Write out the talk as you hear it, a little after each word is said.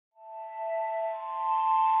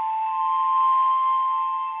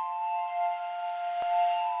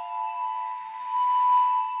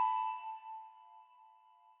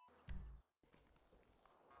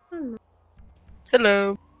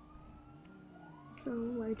Hello. So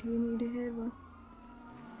why do you need a hair one?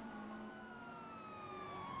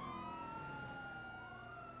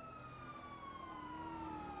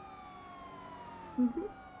 Mm-hmm.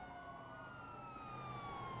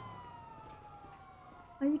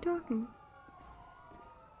 Are you talking?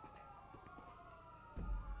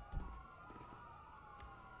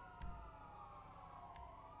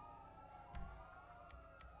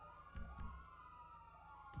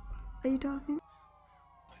 Are you talking?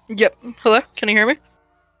 Yep. Hello. Can you hear me?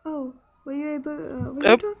 Oh, were you able? Were you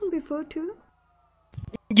Oh. talking before too?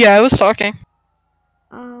 Yeah, I was talking.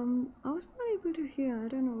 I was not able to hear. I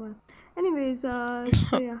don't know why. Anyways,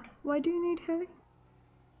 so yeah, why do you need heli?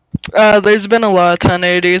 There's been a lot of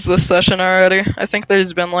 1080s this session already. I think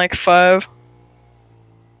there's been like 5.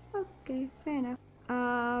 Okay, fair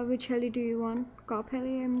enough. Which heli do you want? Cop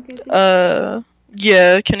heli, I'm guessing.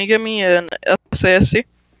 Yeah. Can you give me an SASC?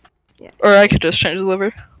 Yeah. Or I Sure. could just change the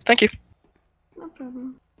livery. Thank you. No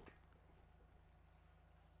problem.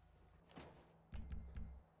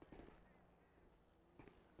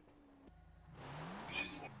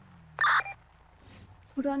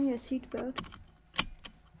 Put on your seatbelt.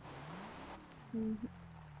 Mm-hmm.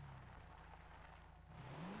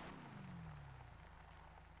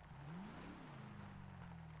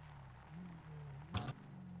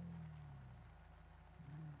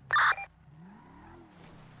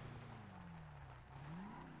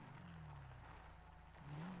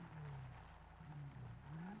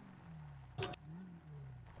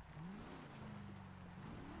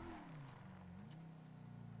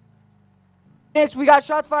 Units, we got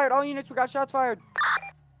shots fired. All units, we got shots fired.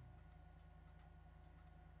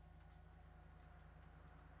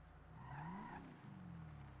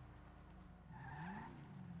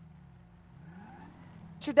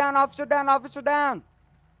 Officer down, officer down, officer down.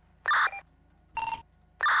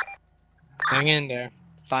 Hang in there.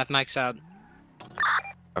 5 mics out.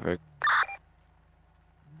 Perfect.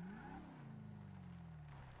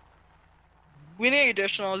 We need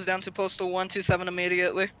additionals down to postal 127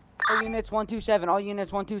 immediately. All units 127. All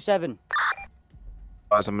units 127.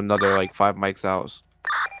 I'm another like 5 mics out.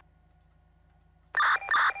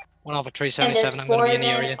 1 over And 377. there's I'm gonna four be of in the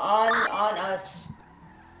them area. on us.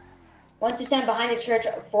 127 behind the church,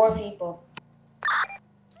 4 people.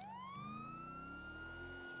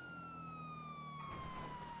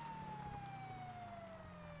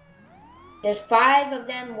 There's 5 of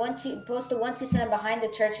them. Posted 127 behind the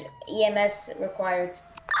church. EMS required.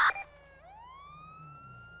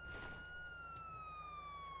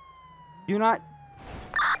 Do not.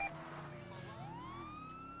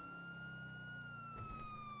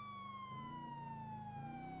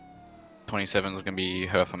 .27 is gonna be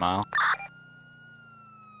half a mile.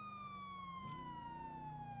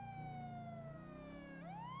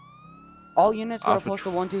 All units go to Alpha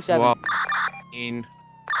postal 127.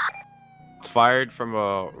 It's fired from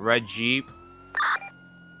a red Jeep.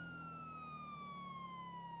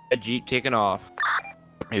 Red Jeep taking off.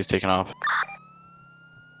 He's taking off.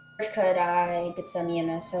 Could I get some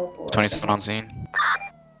EMS help? Or 27 something? on scene.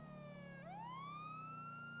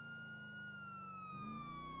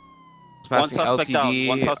 One suspect down.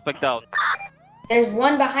 One suspect down. There's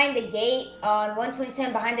 1 behind the gate on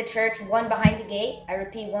 127 behind the church. 1 behind the gate. I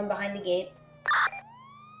repeat, 1 behind the gate.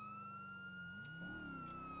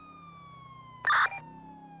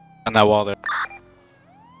 On that wall there.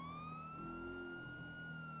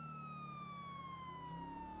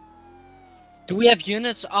 Do we have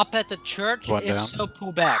units up at the church? One If down. so,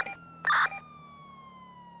 pull back.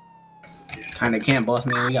 Kinda can't, boss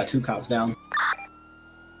man. We got 2 cops down.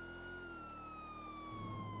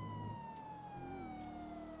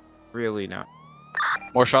 Really not.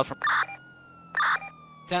 More shots from.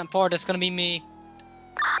 10-4, that's gonna be me.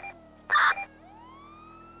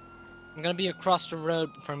 I'm gonna be across the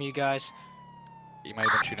road from you guys. He might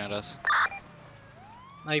have been shooting at us.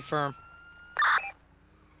 Lay firm.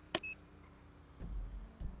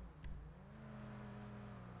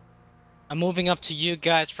 I'm moving up to you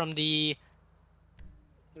guys from the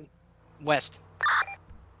west.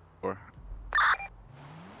 Or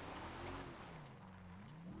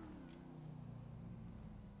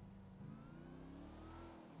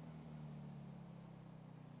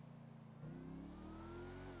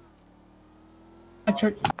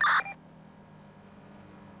Church.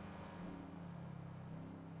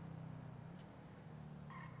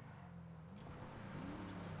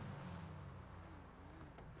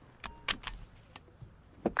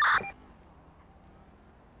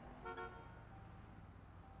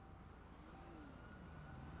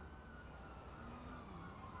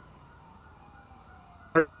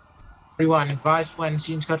 Everyone, advise when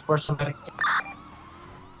scenes cut for somebody.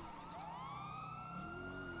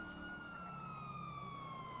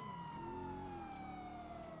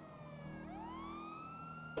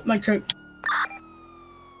 Mic check.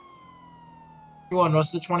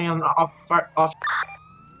 What's the 20 on the off?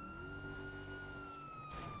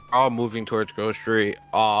 All moving towards Grove Street.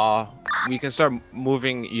 We can start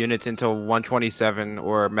moving units into 127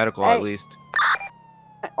 or medical at least.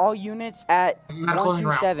 All units at Medical and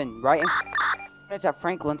 127, right? Units at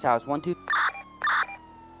Franklin's house. 12.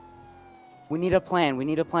 We need a plan. We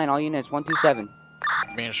need a plan. All units 127.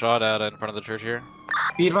 Being shot at in front of the church here.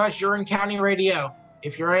 Be advised, you're in county radio.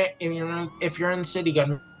 If you're in the city,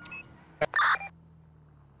 gun.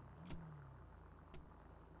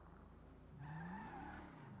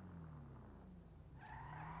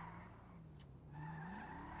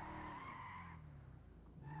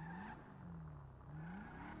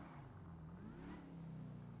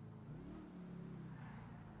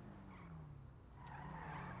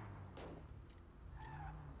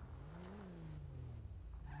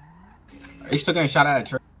 Are you still getting shot at a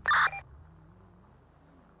church?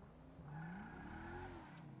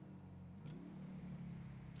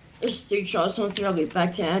 This is 3 Charles 13. I'll be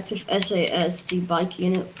back to active SASD bike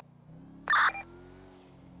unit.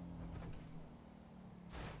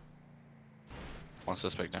 One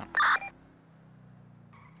suspect down.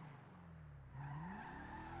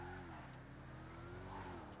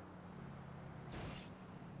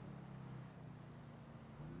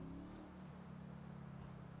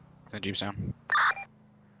 The Jeep's down.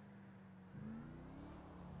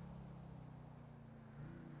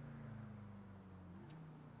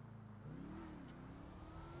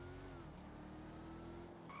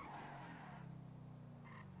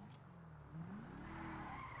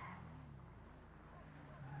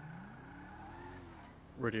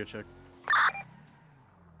 Radio check.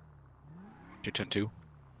 210-2.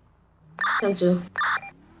 10-2.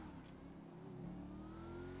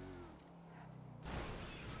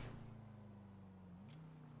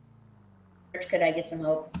 Could I get some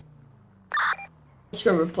help? Let's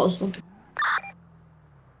go repulse them.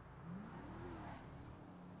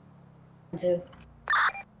 2.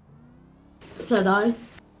 Said I.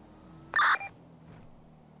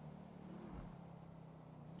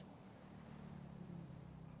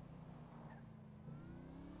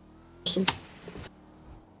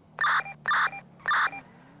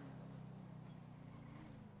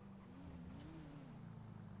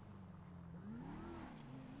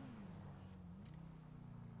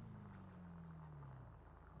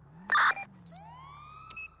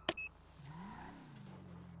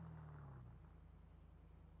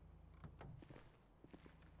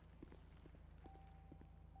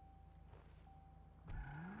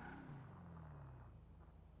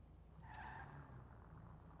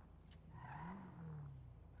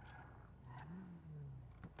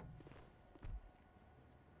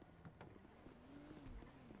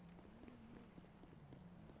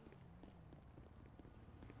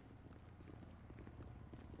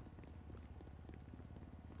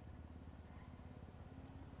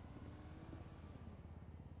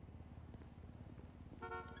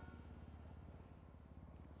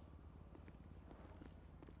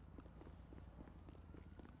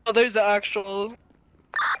 Oh, there's the actual.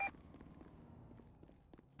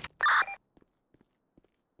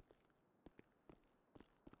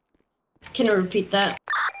 Can I repeat that?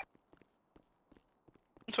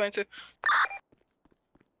 22.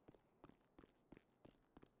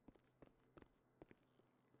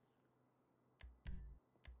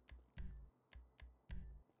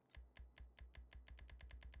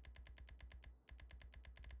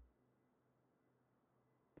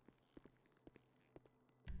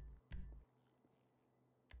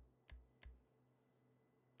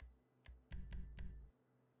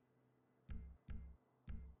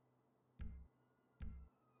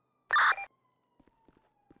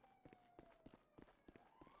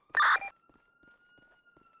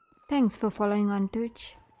 Thanks for following on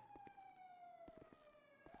Twitch.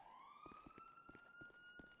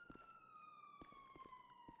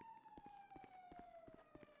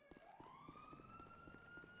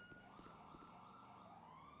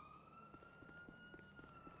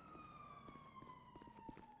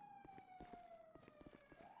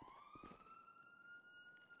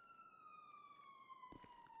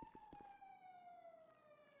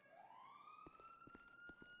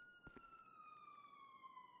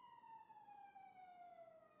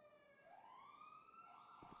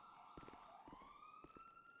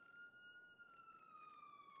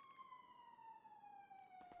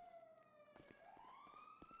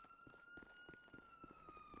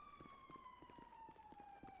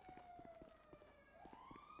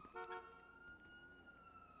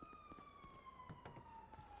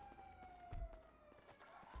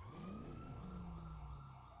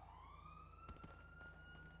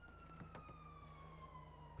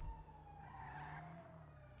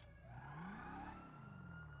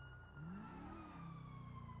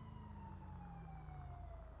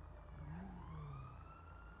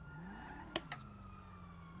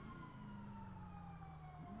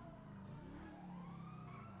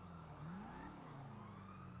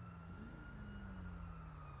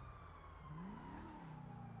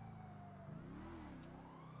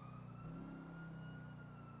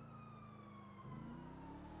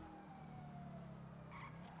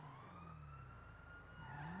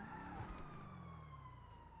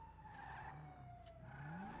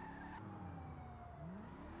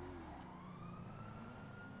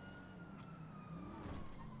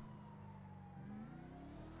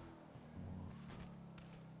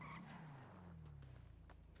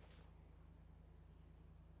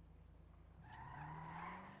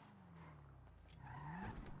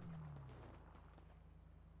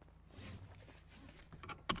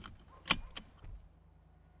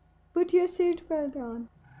 Put your seatbelt on.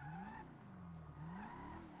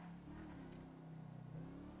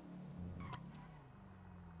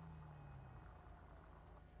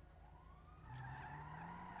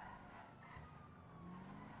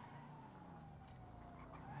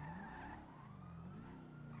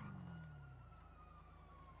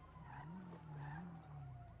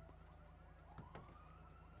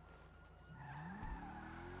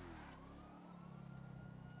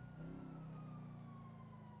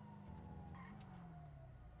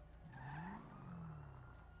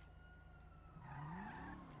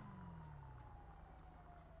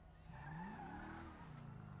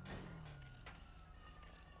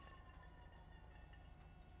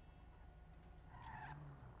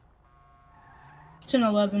 It's an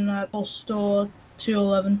 11 at Postal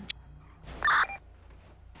 211.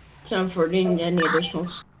 1014, any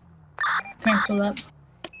additionals? Cancel that.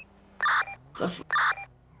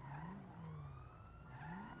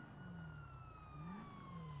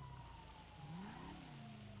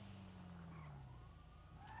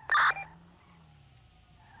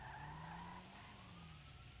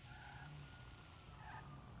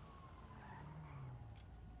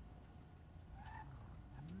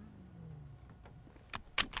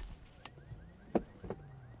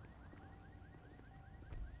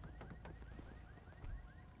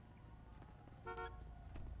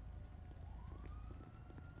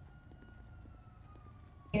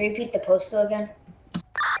 Can you repeat the postal again?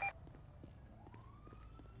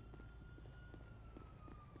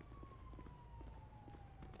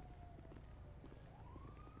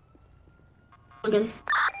 Again.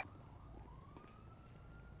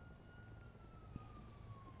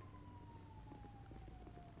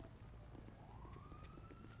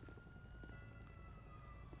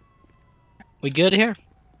 We good here?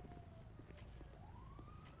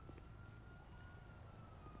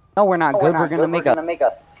 No, we're not good. We're gonna make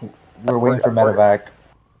up. We're waiting for medevac.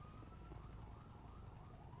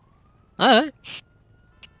 Alright.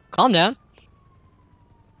 Calm down.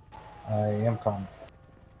 I am calm.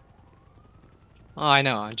 Oh, I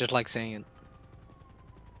know. I just like saying it.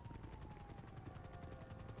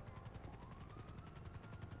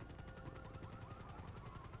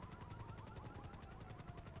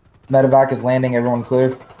 Medevac is landing. Everyone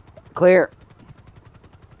cleared? Clear.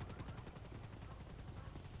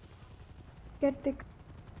 Get the...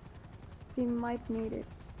 We might need it.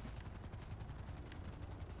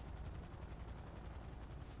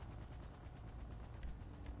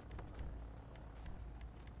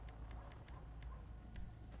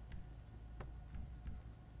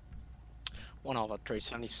 One all up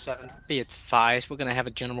 377. Be advised, we're gonna have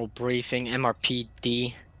a general briefing.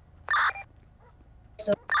 MRPD.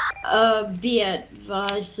 Be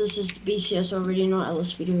advised, this is BCS already, not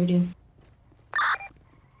LSPD radio.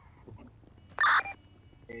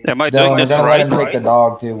 Am I doing this gonna right? let him take the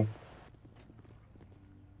dog too.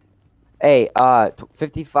 Hey,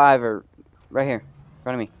 55 or right here, in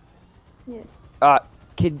front of me. Yes.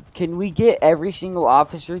 Can we get every single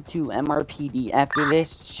officer to MRPD after this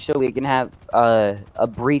so we can have a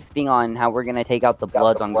briefing on how we're gonna take out the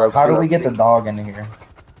Bloods on Grove How Street? do we get the dog in here?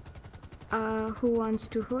 Who wants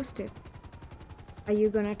to host it? Are you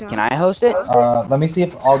gonna talk? Can I host it? Let me see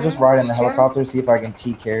if I'll just ride in the helicopter, see if I can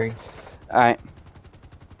T-carry. Alright.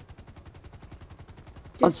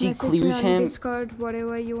 Once Just he message me clears on him. Discord,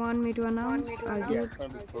 whatever you want me to announce, I'll do it.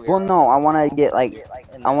 Well, no, I want to get like,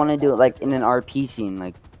 I want to do it like in an RP scene,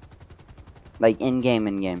 like in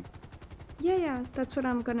game. Yeah, that's what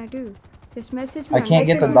I'm gonna do. Just message me. I can't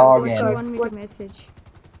get the dog what in. you want me to message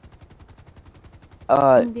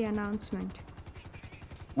Uh, in the announcement.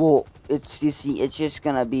 well, it's you see, it's just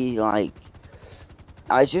gonna be like,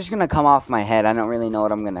 it's just gonna come off my head. I don't really know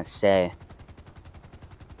what I'm gonna say.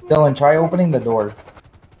 Dylan, try opening the door.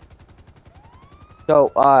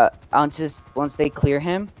 So, once they clear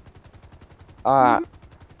him, I'm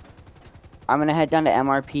gonna head down to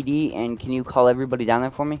MRPD, and can you call everybody down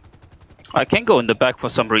there for me? I can go in the back for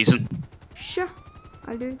some reason. Sure,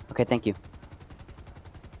 I'll do it. Okay, thank you.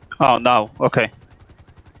 Oh, no. Okay.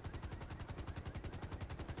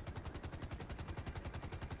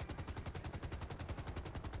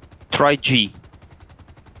 Try G.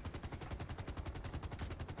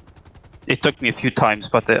 It took me a few times,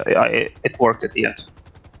 but it worked at the end.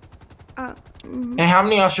 Hey, how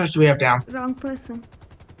many officers do we have down? Wrong person.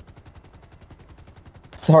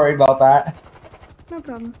 Sorry about that. No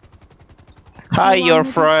problem. Hi, You your want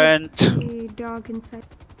me to friend. put the dog inside.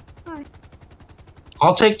 Hi.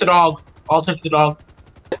 I'll take the dog. I'll take the dog.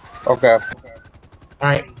 Okay.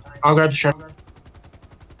 Alright, I'll grab the sheriff.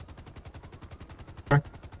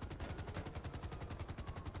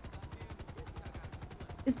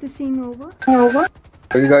 Is the seeing over.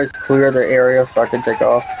 Will you guys clear the area so I can take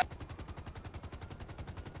off?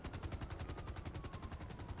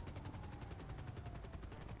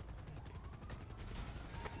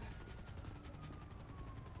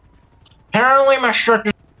 Apparently my shirt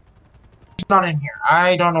is not in here.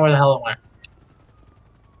 I don't know where the hell it went.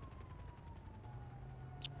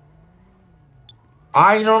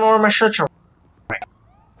 I don't know where my shirts are.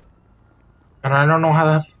 And I don't know how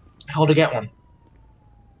the hell to get one.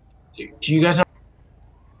 Do you guys know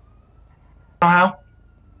how?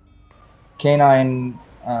 K9,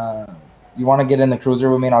 you want to get in the cruiser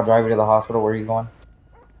with me and I'll drive you to the hospital where he's going?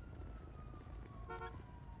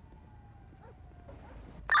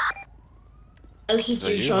 Let's just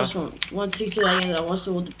do trust one 229 that wants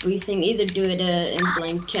to do the briefing. Either do it in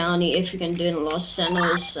Blaine County. If you can do it in Los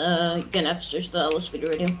Santos, you're gonna have to switch to the LSPD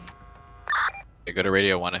radio. Yeah, go to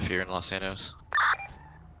Radio 1 if you're in Los Santos.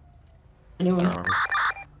 Anyone?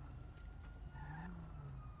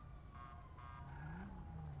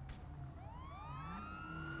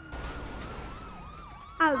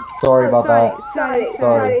 Sorry about that.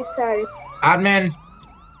 Sorry. Admin.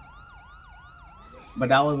 But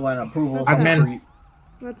that was when approval. Admin.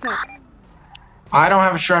 What's up? I don't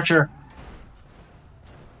have a stretcher.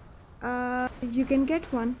 You can get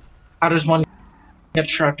one. How does one get a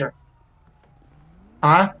stretcher?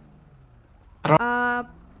 Huh? Press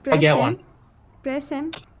I get M. one. Press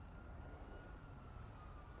M.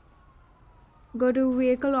 Go to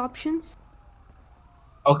vehicle options.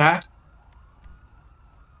 Okay.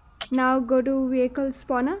 Now go to vehicle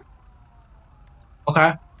spawner.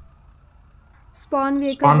 Okay. Spawn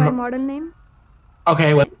vehicle by model name.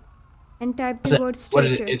 Okay, wait. And type the word stretcher.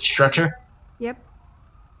 What is it? It's stretcher? Yep.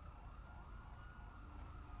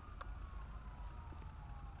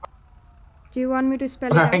 Do you want me to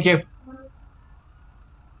spell it out? Thank you.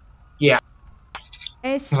 Yeah.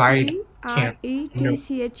 STRETCHER.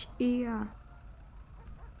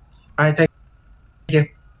 Alright, thank you.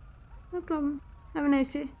 No problem. Have a nice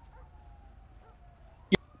day.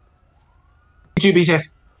 You too, be safe.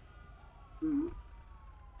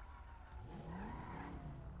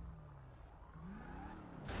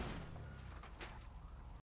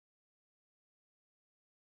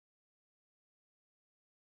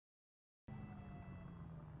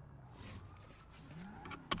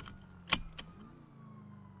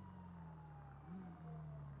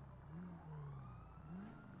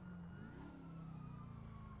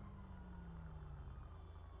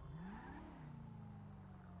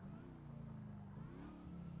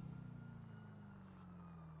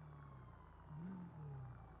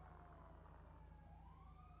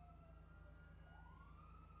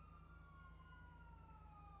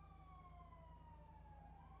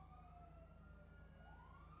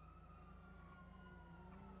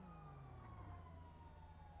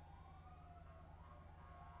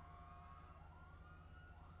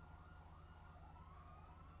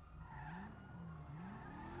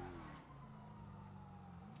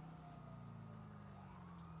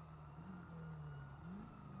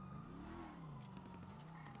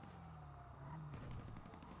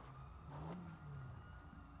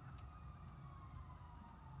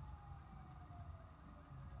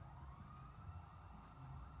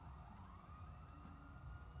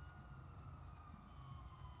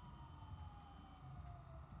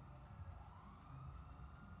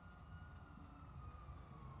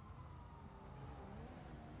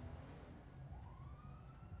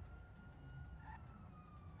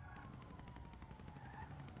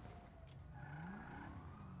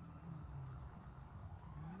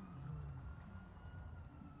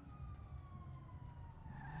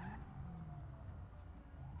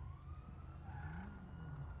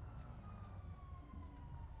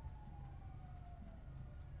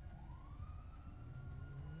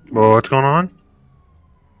 Well, what's going on?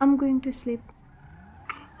 I'm going to sleep.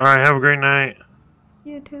 Alright, have a great night.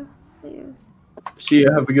 You too. Yes. See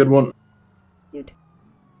you. Have a good one. You too.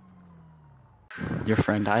 Your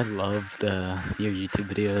friend, I loved your YouTube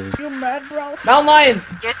videos. You mad, bro? Mountain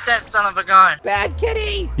lions! Get that son of a gun! Bad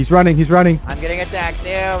kitty! He's running. I'm getting attacked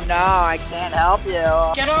too. No, I can't help you.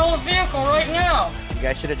 Get out of the vehicle right now! You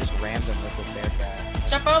guys should have just rammed him with the Bearcat.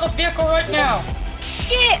 Step out of the vehicle right now!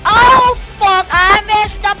 Shit! Oh fuck! I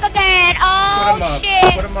messed up again! Oh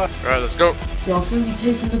shit! Alright, let's go. Yo, I think we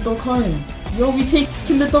taking the dog home. Yo, we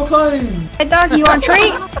taking the dog home. Hey dog, you want a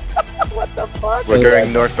treat? What the fuck? We're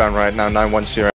going northbound right now, 910.